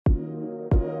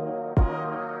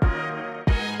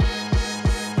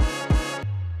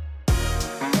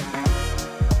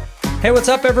Hey, what's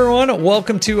up, everyone?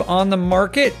 Welcome to On the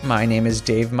Market. My name is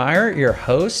Dave Meyer, your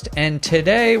host, and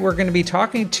today we're going to be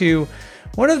talking to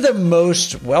one of the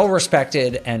most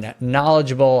well-respected and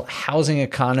knowledgeable housing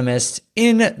economists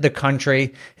in the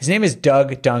country. His name is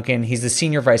Doug Duncan. He's the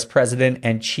Senior Vice President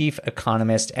and Chief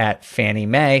Economist at Fannie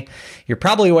Mae. You're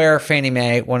probably aware of Fannie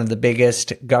Mae, one of the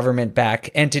biggest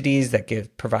government-backed entities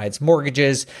that provides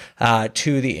mortgages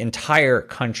to the entire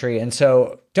country. And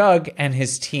so Doug and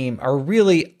his team are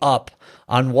really up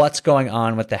on what's going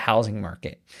on with the housing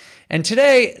market. And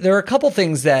today, there are a couple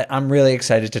things that I'm really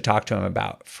excited to talk to him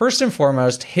about. First and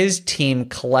foremost, his team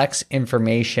collects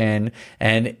information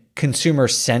and consumer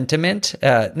sentiment,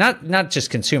 not just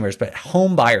consumers, but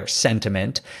home buyer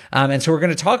sentiment. And so we're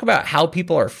going to talk about how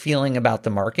people are feeling about the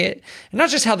market, and not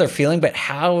just how they're feeling, but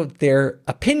how their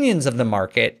opinions of the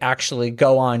market actually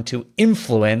go on to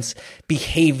influence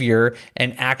behavior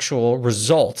and actual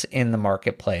results in the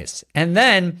marketplace. And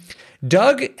then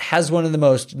Doug has one of the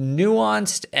most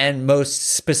nuanced and most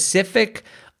specific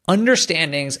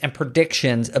understandings and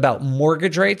predictions about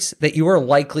mortgage rates that you are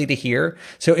likely to hear.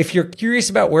 So if you're curious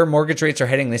about where mortgage rates are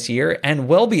heading this year and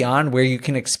well beyond where you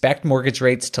can expect mortgage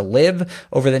rates to live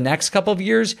over the next couple of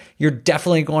years, you're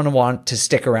definitely going to want to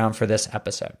stick around for this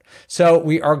episode. So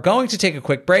we are going to take a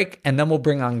quick break, and then we'll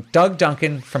bring on Doug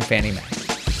Duncan from Fannie Mae.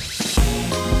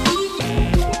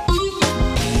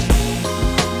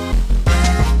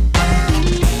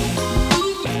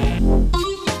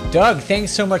 Doug,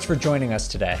 thanks so much for joining us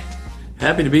today.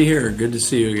 Happy to be here. Good to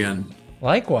see you again.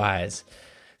 Likewise.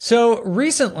 So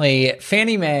recently,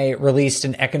 Fannie Mae released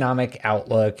an economic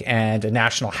outlook and a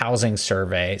national housing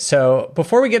survey. So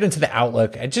before we get into the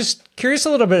outlook, I'm just curious a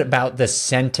little bit about the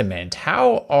sentiment.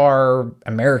 How are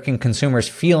American consumers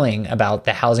feeling about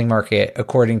the housing market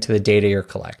according to the data you're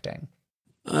collecting?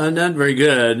 Not very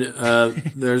good.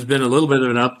 There's been a little bit of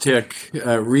an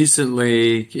uptick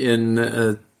recently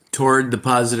in toward the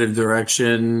positive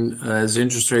direction as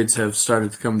interest rates have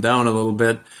started to come down a little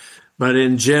bit. But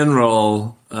in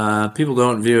general, people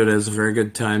don't view it as a very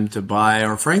good time to buy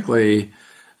or, frankly,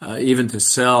 even to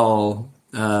sell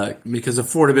because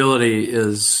affordability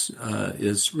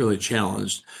is really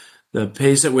challenged. The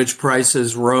pace at which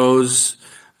prices rose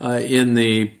in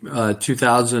the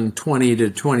 2020 to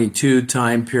 22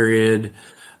 time period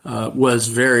was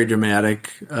very dramatic,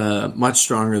 much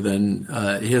stronger than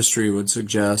history would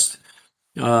suggest.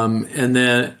 And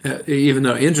then even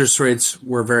though interest rates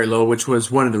were very low, which was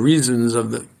one of the reasons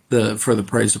of for the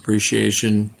price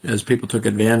appreciation as people took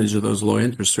advantage of those low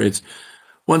interest rates,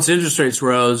 once interest rates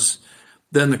rose,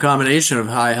 then the combination of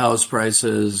high house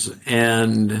prices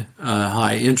and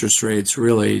high interest rates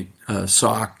really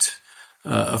socked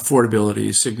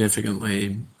affordability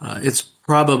significantly. It's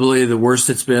probably the worst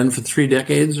it's been for 3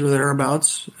 decades or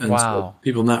thereabouts. And wow. So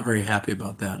people not very happy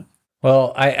about that.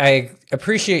 Well, I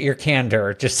appreciate your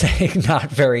candor, just saying not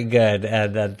very good.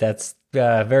 That's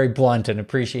very blunt and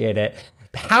appreciate it.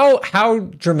 How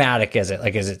dramatic is it?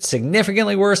 Like, is it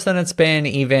significantly worse than it's been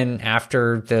even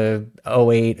after the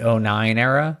 08, 09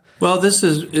 era? Well, this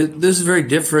is very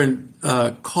different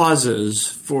causes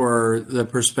for the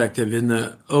perspective. In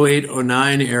the 08,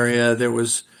 09 area, there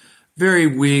was very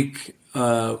weak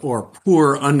or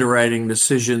poor underwriting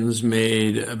decisions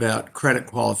made about credit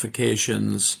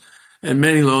qualifications, and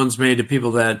many loans made to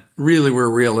people that really were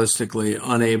realistically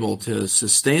unable to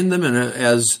sustain them. And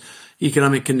as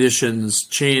economic conditions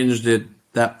changed,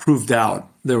 that proved out.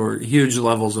 There were huge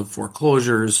levels of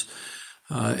foreclosures.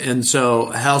 And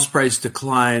so house price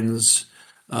declines,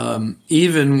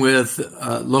 even with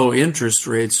low interest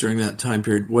rates during that time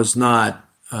period,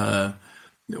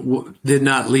 did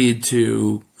not lead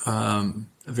to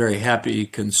very happy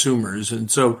consumers.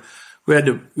 And so we had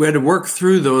to work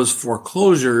through those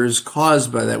foreclosures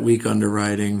caused by that weak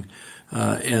underwriting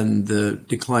and the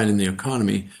decline in the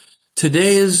economy.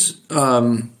 Today's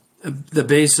the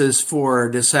basis for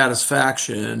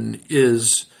dissatisfaction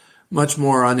is much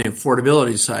more on the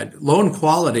affordability side. Loan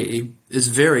quality is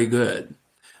very good.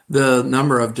 The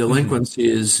number of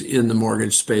delinquencies in the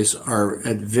mortgage space are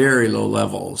at very low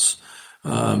levels,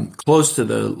 close to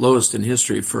the lowest in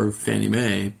history for Fannie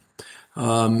Mae.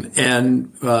 And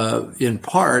in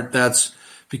part, that's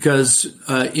because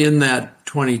in that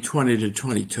 2020 to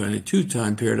 2022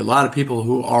 time period, a lot of people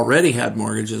who already had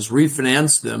mortgages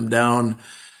refinanced them down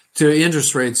to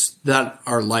interest rates that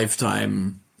are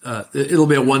lifetime. It'll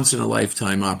be a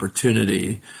once-in-a-lifetime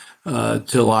opportunity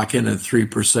to lock in a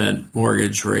 3%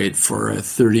 mortgage rate for a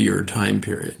 30-year time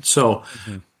period. So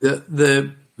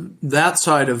that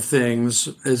side of things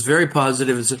is very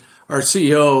positive. our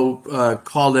CEO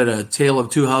called it a tale of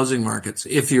two housing markets.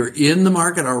 If you're in the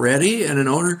market already and an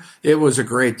owner, it was a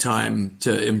great time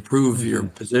to improve your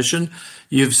position.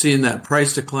 You've seen that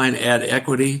price decline add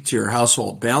equity to your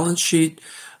household balance sheet.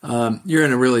 You're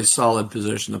in a really solid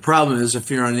position. The problem is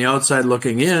if you're on the outside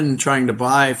looking in, trying to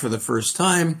buy for the first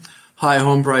time, high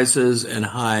home prices and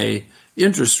high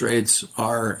interest rates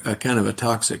are a kind of a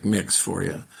toxic mix for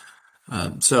you.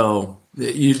 So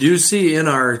you do see in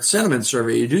our sentiment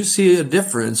survey, you do see a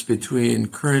difference between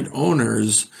current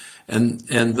owners and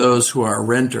those who are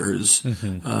renters,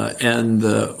 and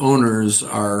the owners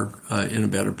are in a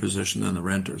better position than the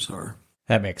renters are.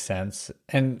 That makes sense.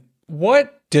 And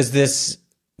what does this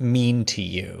mean to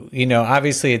you? You know,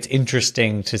 obviously it's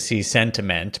interesting to see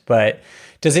sentiment, but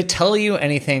does it tell you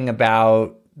anything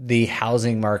about the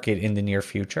housing market in the near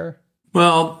future?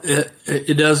 Well,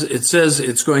 it does. It says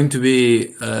it's going to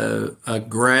be a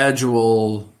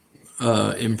gradual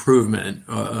improvement,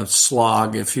 a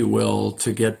slog, if you will,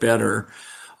 to get better.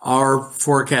 Our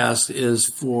forecast is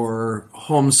for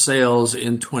home sales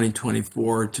in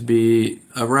 2024 to be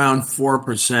around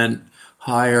 4%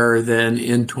 higher than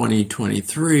in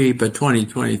 2023, but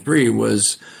 2023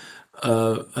 was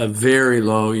a very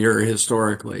low year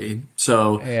historically.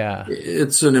 So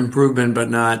it's an improvement, but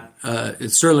not,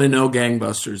 it's certainly no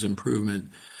gangbusters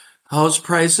improvement. House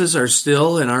prices are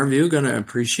still, in our view, going to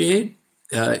appreciate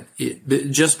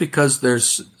just because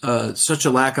there's such a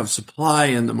lack of supply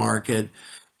in the market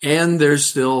and there's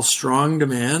still strong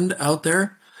demand out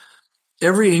there.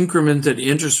 Every increment that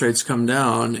interest rates come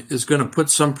down is going to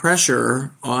put some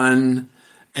pressure on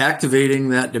activating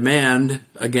that demand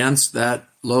against that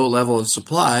low level of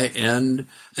supply and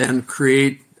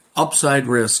create upside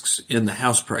risks in the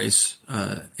house price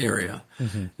area.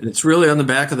 And it's really on the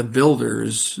back of the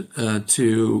builders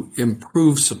to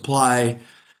improve supply,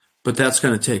 but that's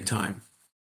going to take time.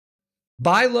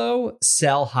 Buy low,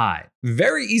 sell high.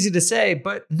 Very easy to say,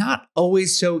 but not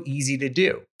always so easy to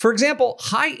do. For example,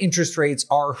 high interest rates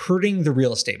are hurting the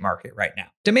real estate market right now.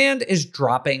 Demand is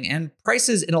dropping and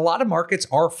prices in a lot of markets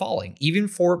are falling, even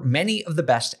for many of the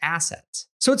best assets.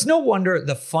 So it's no wonder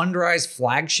the Fundrise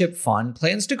flagship fund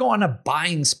plans to go on a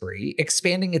buying spree,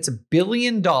 expanding its $1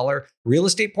 billion real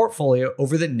estate portfolio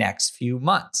over the next few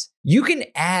months. You can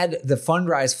add the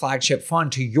Fundrise flagship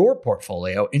fund to your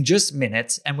portfolio in just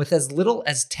minutes and with as little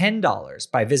as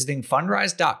 $10 by visiting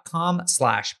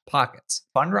fundrise.com/pockets.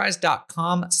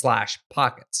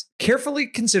 Fundrise.com/pockets. Carefully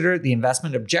consider the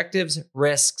investment objectives,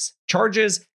 risks,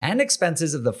 charges, and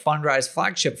expenses of the Fundrise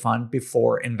flagship fund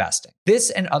before investing. This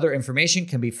and other information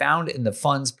can be found in the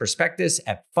fund's prospectus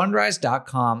at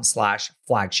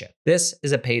fundrise.com/flagship. This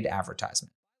is a paid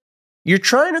advertisement. You're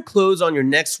trying to close on your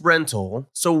next rental,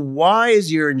 so why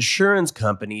is your insurance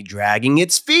company dragging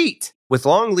its feet? With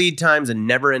long lead times and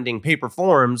never-ending paper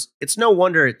forms, it's no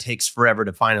wonder it takes forever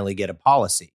to finally get a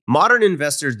policy. Modern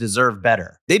investors deserve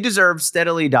better. They deserve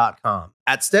Steadily.com.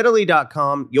 At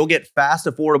Steadily.com, you'll get fast,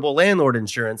 affordable landlord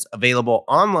insurance available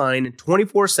online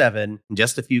 24/7 in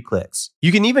just a few clicks.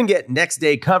 You can even get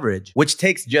next-day coverage, which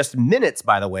takes just minutes,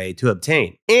 by the way, to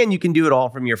obtain. And you can do it all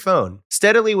from your phone.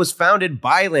 Steadily was founded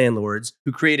by landlords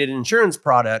who created insurance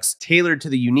products tailored to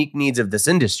the unique needs of this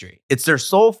industry. It's their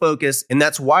sole focus, and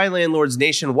that's why landlords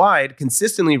nationwide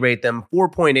consistently rate them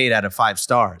 4.8 out of 5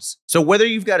 stars. So whether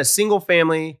you've got a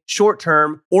single-family,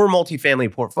 short-term, or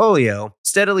multifamily portfolio,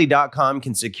 Steadily.com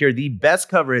can secure the best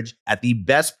coverage at the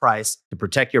best price to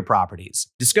protect your properties.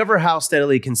 Discover how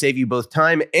Steadily can save you both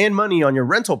time and money on your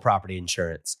rental property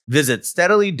insurance. Visit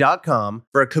Steadily.com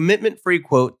for a commitment-free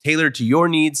quote tailored to your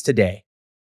needs today.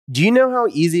 Do you know how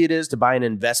easy it is to buy an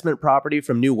investment property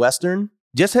from New Western?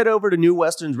 Just head over to New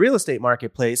Western's real estate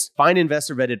marketplace, find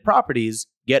investor-vetted properties,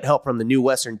 get help from the New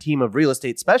Western team of real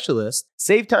estate specialists,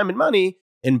 save time and money,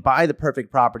 and buy the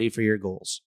perfect property for your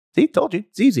goals. See, told you,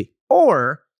 it's easy.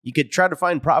 Or you could try to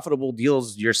find profitable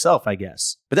deals yourself, I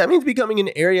guess. But that means becoming an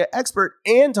area expert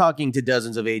and talking to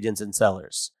dozens of agents and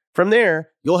sellers. From there,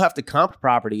 you'll have to comp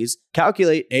properties,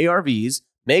 calculate ARVs,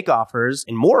 make offers,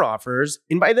 and more offers,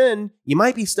 and by then, you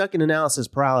might be stuck in analysis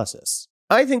paralysis.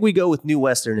 I think we go with New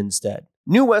Western instead.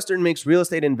 New Western makes real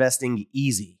estate investing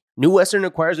easy. New Western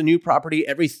acquires a new property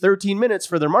every 13 minutes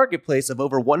for their marketplace of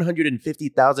over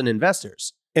 150,000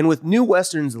 investors. And with New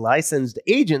Western's licensed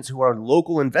agents who are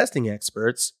local investing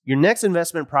experts, your next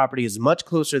investment property is much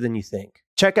closer than you think.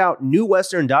 Check out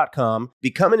newwestern.com,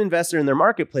 become an investor in their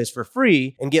marketplace for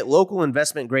free, and get local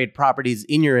investment-grade properties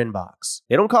in your inbox.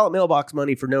 They don't call it mailbox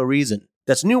money for no reason.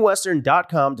 That's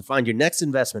newwestern.com to find your next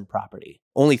investment property.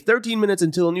 Only 13 minutes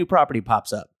until a new property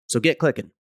pops up, so get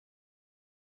clicking.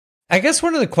 I guess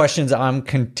one of the questions I'm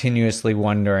continuously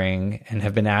wondering and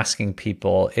have been asking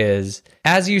people is,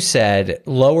 as you said,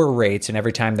 lower rates and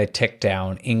every time they tick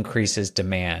down increases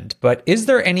demand. But is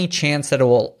there any chance that it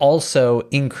will also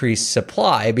increase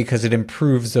supply because it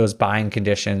improves those buying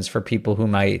conditions for people who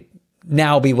might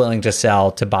now be willing to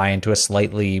sell to buy into a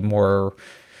slightly more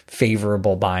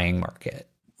favorable buying market?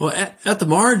 Well, at the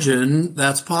margin,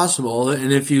 that's possible.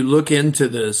 And if you look into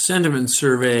the sentiment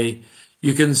survey,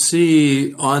 you can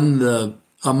see among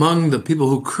the people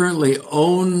who currently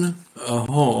own a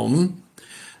home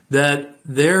that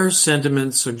their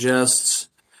sentiment suggests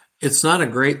it's not a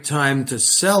great time to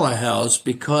sell a house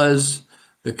because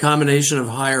the combination of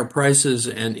higher prices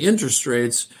and interest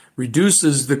rates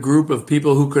reduces the group of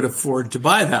people who could afford to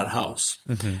buy that house.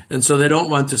 Mm-hmm. And so they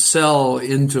don't want to sell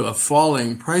into a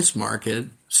falling price market.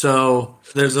 So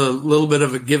there's a little bit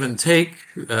of a give and take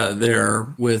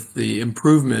there with the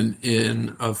improvement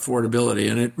in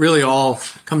affordability. And it really all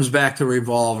comes back to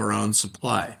revolve around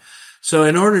supply. So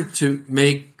in order to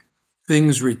make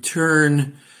things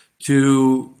return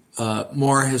to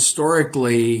more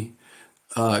historically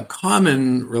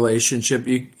common relationship,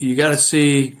 you got to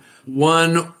see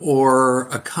one or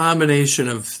a combination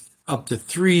of up to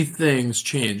three things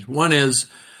change. One is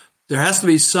there has to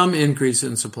be some increase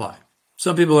in supply.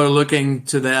 Some people are looking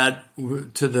to that,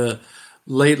 to the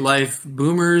late life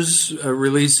boomers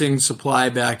releasing supply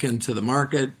back into the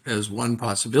market as one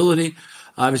possibility.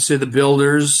 Obviously, the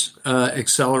builders,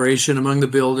 acceleration among the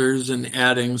builders and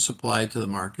adding supply to the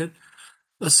market.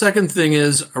 The second thing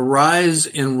is a rise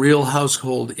in real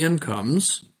household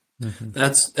incomes. Mm-hmm.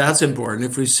 That's important.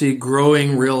 If we see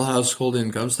growing real household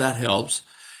incomes, that helps.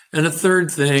 And a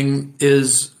third thing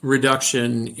is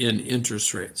reduction in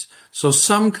interest rates. So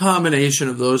some combination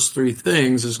of those three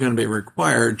things is going to be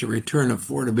required to return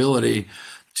affordability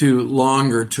to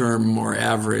longer term, more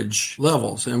average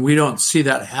levels. And we don't see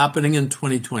that happening in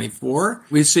 2024.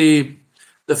 We see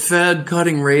the Fed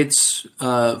cutting rates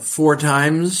 4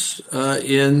 times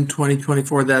in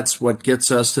 2024. That's what gets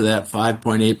us to that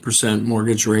 5.8%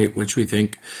 mortgage rate, which we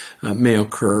think may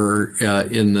occur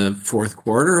in the fourth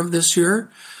quarter of this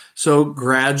year. So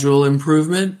gradual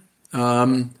improvement.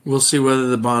 We'll see whether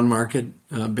the bond market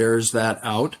bears that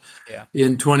out. Yeah.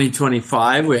 In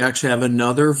 2025, we actually have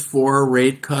another 4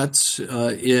 rate cuts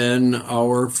in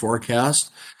our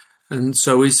forecast. And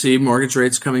so we see mortgage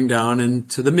rates coming down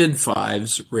into the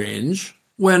mid-5s range.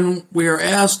 When we are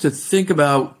asked to think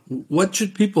about what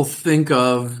should people think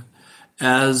of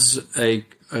as a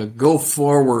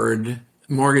go-forward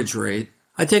mortgage rate,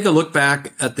 I take a look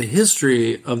back at the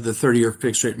history of the 30-year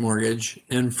fixed rate mortgage,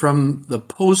 and from the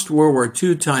post-World War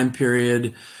II time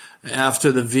period,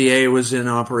 after the VA was in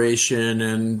operation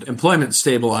and employment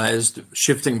stabilized,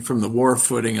 shifting from the war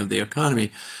footing of the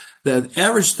economy, the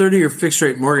average 30-year fixed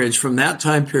rate mortgage from that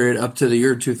time period up to the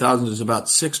year 2000 is about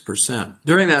 6%.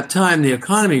 During that time, the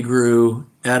economy grew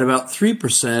at about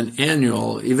 3%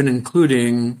 annual, even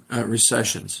including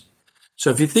recessions. So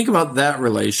if you think about that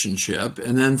relationship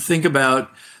and then think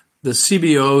about the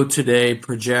CBO today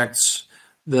projects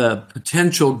the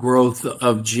potential growth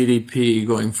of GDP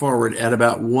going forward at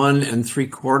about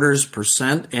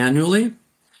 1.75% annually,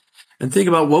 and think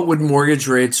about what would mortgage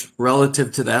rates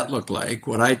relative to that look like.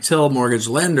 What I tell mortgage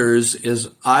lenders is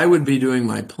I would be doing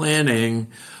my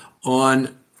planning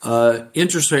on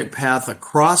interest rate path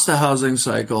across the housing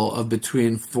cycle of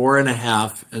between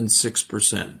 4.5% and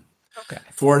 6%. Okay.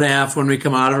 4.5% when we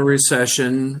come out of a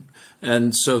recession,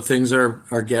 and so things are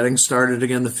getting started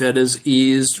again. The Fed is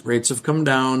eased, rates have come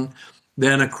down.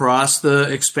 Then across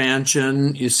the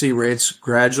expansion, you see rates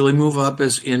gradually move up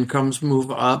as incomes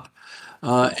move up.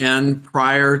 And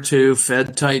prior to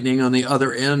Fed tightening on the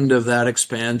other end of that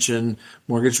expansion,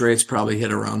 mortgage rates probably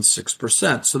hit around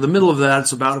 6%. So the middle of that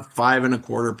is about a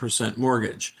 5.25%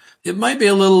 mortgage. It might be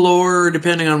a little lower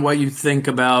depending on what you think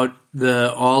about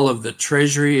all of the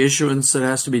Treasury issuance that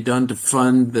has to be done to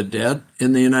fund the debt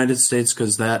in the United States,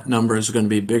 because that number is going to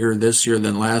be bigger this year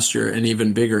than last year and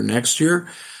even bigger next year.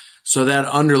 So that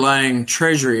underlying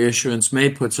Treasury issuance may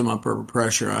put some upward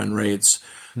pressure on rates.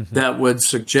 Mm-hmm. That would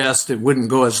suggest it wouldn't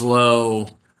go as low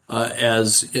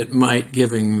as it might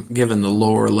given the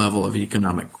lower level of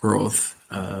economic growth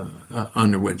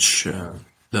under which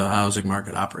the housing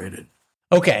market operated.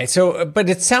 Okay, so, but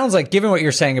it sounds like, given what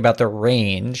you're saying about the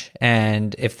range,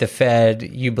 and if the Fed,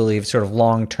 you believe, sort of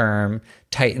long-term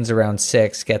tightens around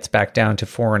 6, gets back down to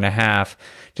 4.5,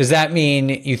 does that mean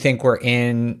you think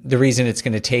the reason it's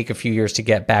going to take a few years to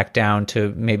get back down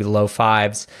to maybe low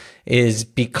 5s is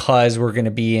because we're going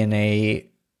to be in a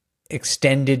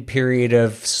extended period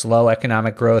of slow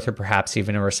economic growth or perhaps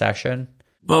even a recession?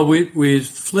 Well, we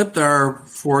flipped our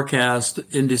forecast.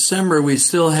 In December, we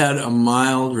still had a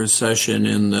mild recession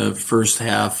in the first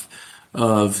half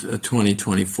of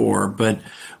 2024, but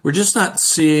we're just not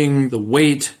seeing the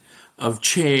weight of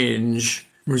change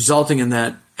resulting in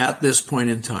that at this point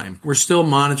in time. We're still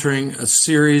monitoring a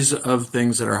series of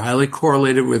things that are highly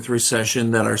correlated with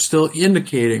recession that are still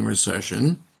indicating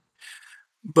recession.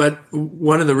 But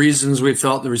one of the reasons we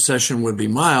felt the recession would be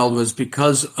mild was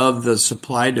because of the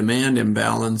supply-demand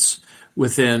imbalance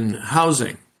within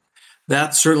housing.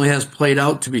 That certainly has played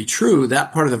out to be true.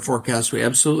 That part of the forecast we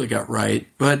absolutely got right.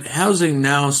 But housing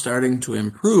now starting to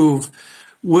improve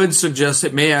would suggest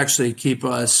it may actually keep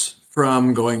us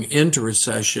from going into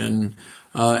recession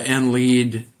and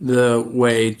lead the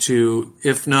way to,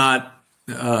 if not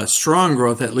strong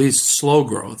growth, at least slow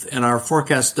growth. And our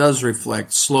forecast does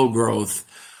reflect slow growth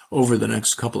over the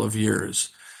next couple of years.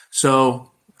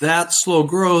 So that slow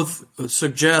growth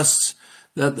suggests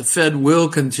that the Fed will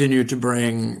continue to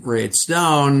bring rates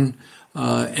down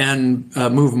and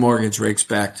move mortgage rates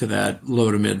back to that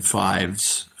low to mid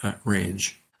fives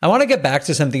range. I want to get back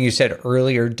to something you said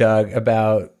earlier, Doug,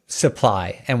 about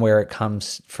supply and where it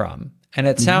comes from. And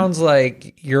it sounds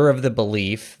like you're of the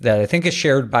belief that I think is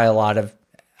shared by a lot of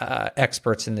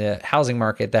experts in the housing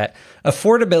market that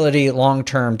affordability long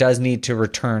term does need to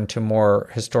return to more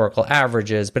historical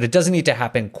averages, but it doesn't need to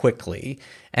happen quickly.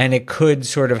 And it could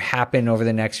sort of happen over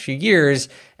the next few years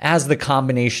as the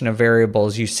combination of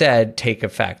variables you said take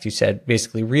effect. You said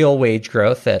basically real wage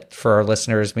growth, that for our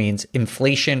listeners means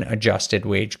inflation adjusted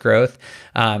wage growth,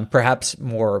 perhaps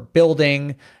more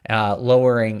building,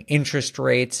 lowering interest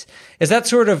rates. Is that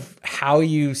sort of how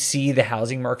you see the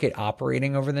housing market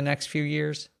operating over the next few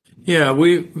years? Yeah,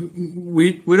 we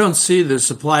don't see the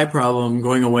supply problem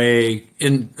going away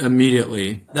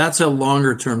immediately. That's a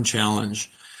longer term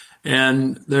challenge.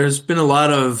 And there's been a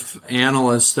lot of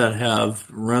analysts that have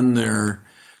run their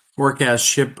forecast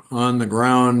ship on the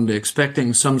ground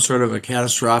expecting some sort of a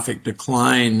catastrophic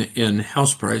decline in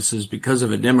house prices because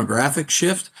of a demographic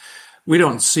shift. We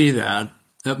don't see that.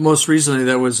 Most recently,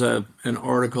 there was an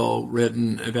article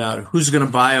written about who's going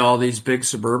to buy all these big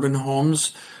suburban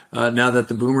homes now that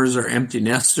the boomers are empty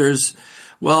nesters.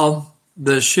 Well,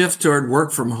 the shift toward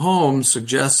work from home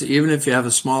suggests that even if you have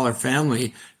a smaller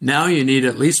family, now you need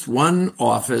at least one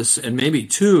office and maybe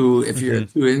two if you're a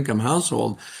two-income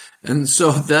household. And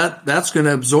so that's going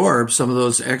to absorb some of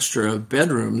those extra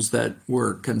bedrooms that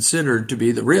were considered to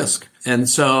be the risk. And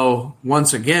so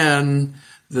once again,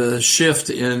 the shift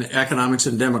in economics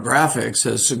and demographics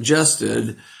has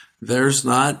suggested there's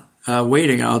not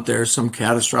waiting out there some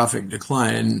catastrophic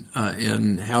decline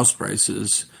in house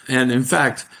prices. And in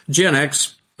fact, Gen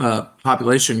X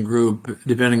population group,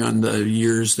 depending on the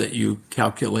years that you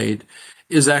calculate,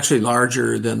 is actually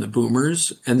larger than the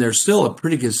boomers. And there's still a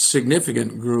pretty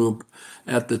significant group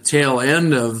at the tail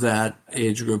end of that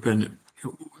age group. And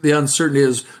the uncertainty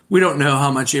is we don't know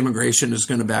how much immigration is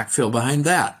going to backfill behind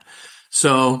that.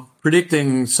 So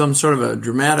predicting some sort of a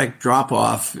dramatic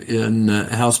drop-off in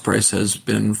house price has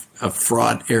been a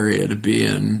fraught area to be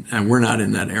in, and we're not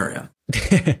in that area.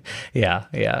 Yeah,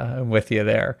 I'm with you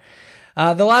there.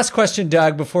 The last question,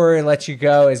 Doug, before I let you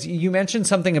go, is you mentioned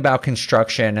something about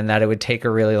construction and that it would take a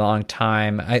really long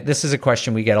time. This is a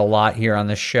question we get a lot here on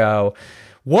the show.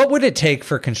 What would it take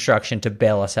for construction to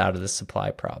bail us out of the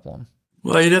supply problem?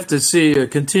 Well, you'd have to see a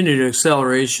continued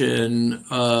acceleration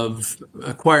of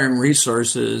acquiring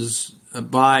resources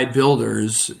by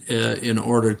builders in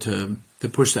order to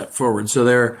push that forward.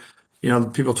 So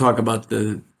people talk about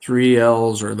the 3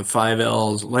 L's or the 5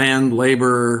 L's, land,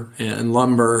 labor, and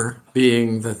lumber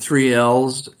being the 3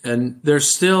 L's. And there's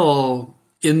still,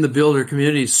 in the builder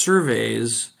community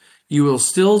surveys, you will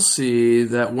still see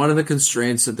that one of the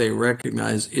constraints that they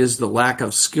recognize is the lack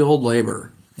of skilled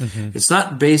labor. It's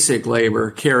not basic labor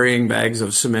carrying bags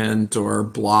of cement or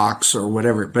blocks or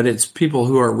whatever, but it's people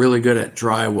who are really good at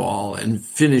drywall and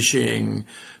finishing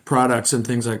products and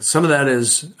things like that. Some of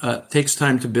that takes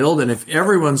time to build. And if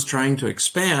everyone's trying to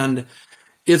expand,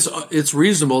 it's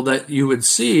reasonable that you would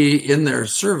see in their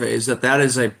surveys that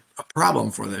is a problem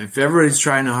for them. If everybody's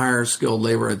trying to hire skilled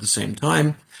labor at the same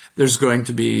time, there's going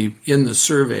to be in the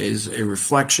surveys a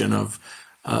reflection of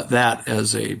that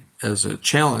as a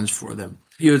challenge for them.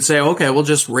 You would say, okay, we'll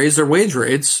just raise their wage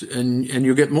rates and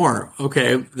you get more.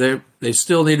 Okay, they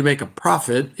still need to make a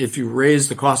profit. If you raise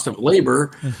the cost of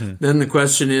labor, then the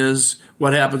question is,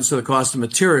 what happens to the cost of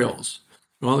materials?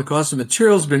 Well, the cost of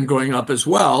materials has been going up as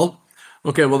well.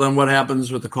 Okay, well, then what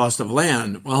happens with the cost of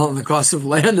land? Well, the cost of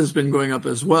land has been going up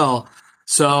as well.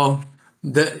 So,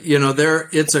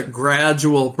 it's a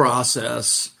gradual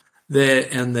process. They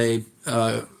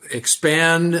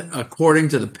expand according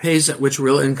to the pace at which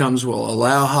real incomes will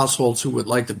allow households who would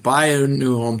like to buy a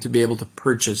new home to be able to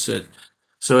purchase it.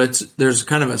 So there's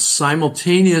kind of a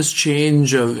simultaneous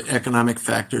change of economic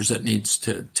factors that needs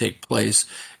to take place,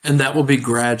 and that will be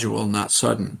gradual, not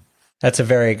sudden. That's a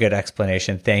very good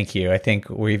explanation. Thank you. I think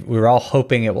we're all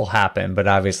hoping it will happen, but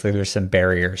obviously there's some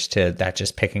barriers to that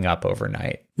just picking up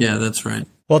overnight. Yeah, that's right.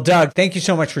 Well, Doug, thank you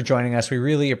so much for joining us. We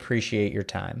really appreciate your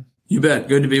time. You bet.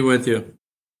 Good to be with you.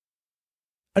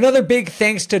 Another big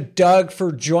thanks to Doug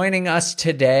for joining us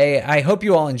today. I hope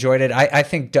you all enjoyed it. I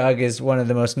think Doug is one of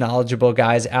the most knowledgeable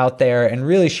guys out there and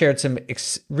really shared some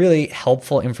really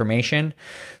helpful information.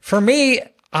 For me,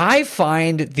 I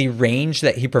find the range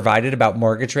that he provided about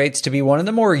mortgage rates to be one of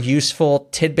the more useful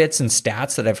tidbits and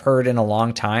stats that I've heard in a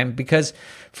long time because,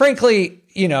 frankly,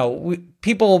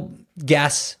 people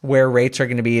guess where rates are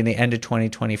going to be in the end of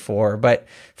 2024. But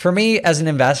for me, as an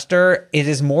investor, it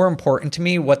is more important to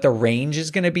me what the range is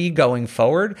going to be going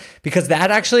forward, because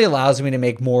that actually allows me to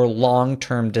make more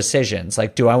long-term decisions.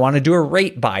 Like, do I want to do a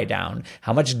rate buy down?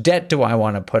 How much debt do I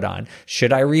want to put on?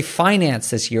 Should I refinance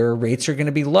this year? Rates are going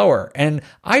to be lower. And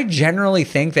I generally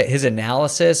think that his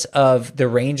analysis of the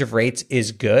range of rates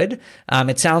is good.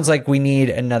 It sounds like we need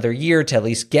another year to at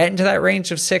least get into that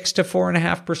range of 6 to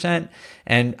 4.5%.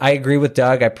 And I agree with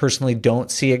Doug. I personally don't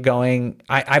see it going.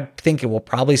 I think it will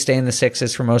probably stay in the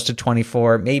 6s for most of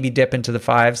 24, maybe dip into the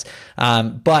 5s.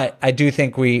 But I do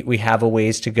think we have a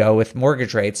ways to go with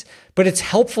mortgage rates. But it's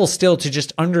helpful still to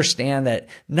just understand that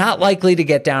not likely to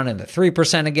get down into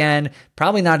 3% again,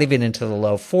 probably not even into the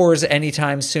low 4s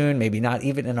anytime soon, maybe not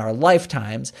even in our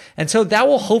lifetimes. And so that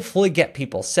will hopefully get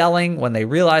people selling when they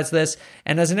realize this.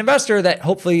 And as an investor, that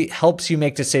hopefully helps you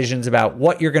make decisions about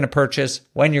what you're going to purchase,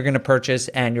 when you're going to purchase,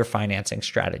 and your financing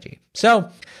strategy. So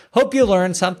hope you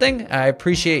learned something. I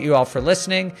appreciate you all for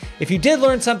listening. If you did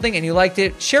learn something and you liked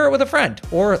it, share it with a friend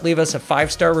or leave us a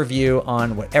 5-star review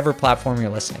on whatever platform you're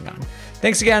listening on.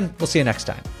 Thanks again. We'll see you next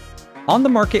time. On the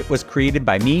Market was created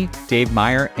by me, Dave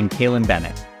Meyer, and Kaylin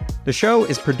Bennett. The show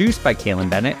is produced by Kaylin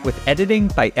Bennett with editing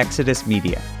by Exodus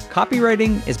Media.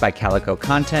 Copywriting is by Calico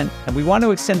Content, and we want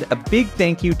to extend a big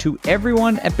thank you to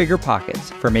everyone at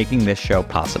BiggerPockets for making this show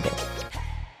possible.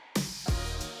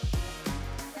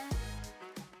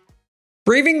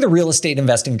 Braving the real estate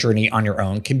investing journey on your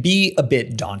own can be a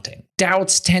bit daunting.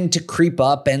 Doubts tend to creep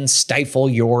up and stifle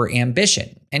your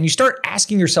ambition. And you start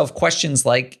asking yourself questions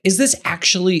like, is this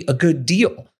actually a good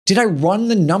deal? Did I run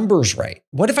the numbers right?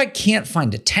 What if I can't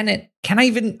find a tenant? Can I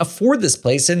even afford this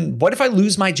place? And what if I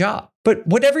lose my job? But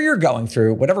whatever you're going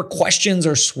through, whatever questions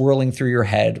are swirling through your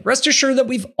head, rest assured that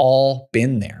we've all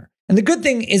been there. And the good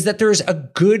thing is that there's a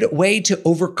good way to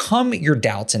overcome your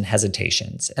doubts and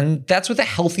hesitations. And that's with a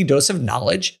healthy dose of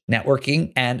knowledge,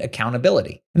 networking, and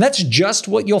accountability. And that's just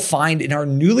what you'll find in our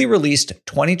newly released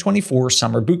 2024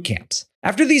 summer boot camps.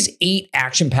 After these 8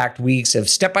 action-packed weeks of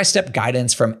step-by-step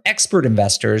guidance from expert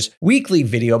investors, weekly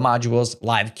video modules,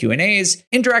 live Q&As,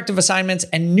 interactive assignments,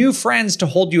 and new friends to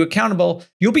hold you accountable,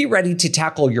 you'll be ready to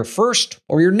tackle your first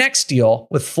or your next deal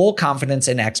with full confidence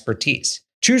and expertise.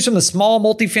 Choose from the small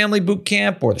multifamily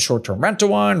bootcamp or the short-term rental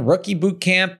one, rookie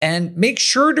bootcamp, and make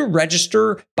sure to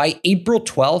register by April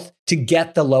 12th to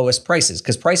get the lowest prices,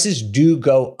 because prices do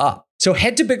go up. So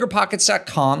head to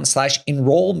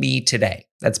biggerpockets.com/enroll me today.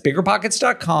 That's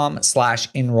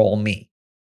biggerpockets.com/enroll me.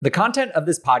 The content of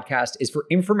this podcast is for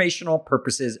informational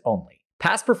purposes only.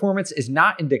 Past performance is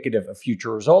not indicative of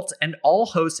future results, and all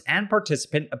hosts and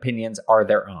participant opinions are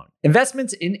their own.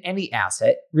 Investments in any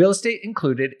asset, real estate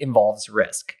included, involves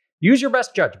risk. Use your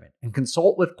best judgment and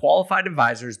consult with qualified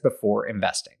advisors before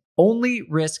investing. Only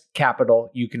risk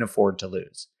capital you can afford to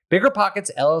lose.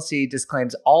 BiggerPockets LLC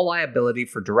disclaims all liability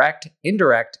for direct,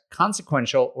 indirect,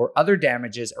 consequential, or other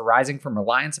damages arising from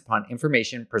reliance upon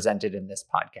information presented in this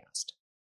podcast.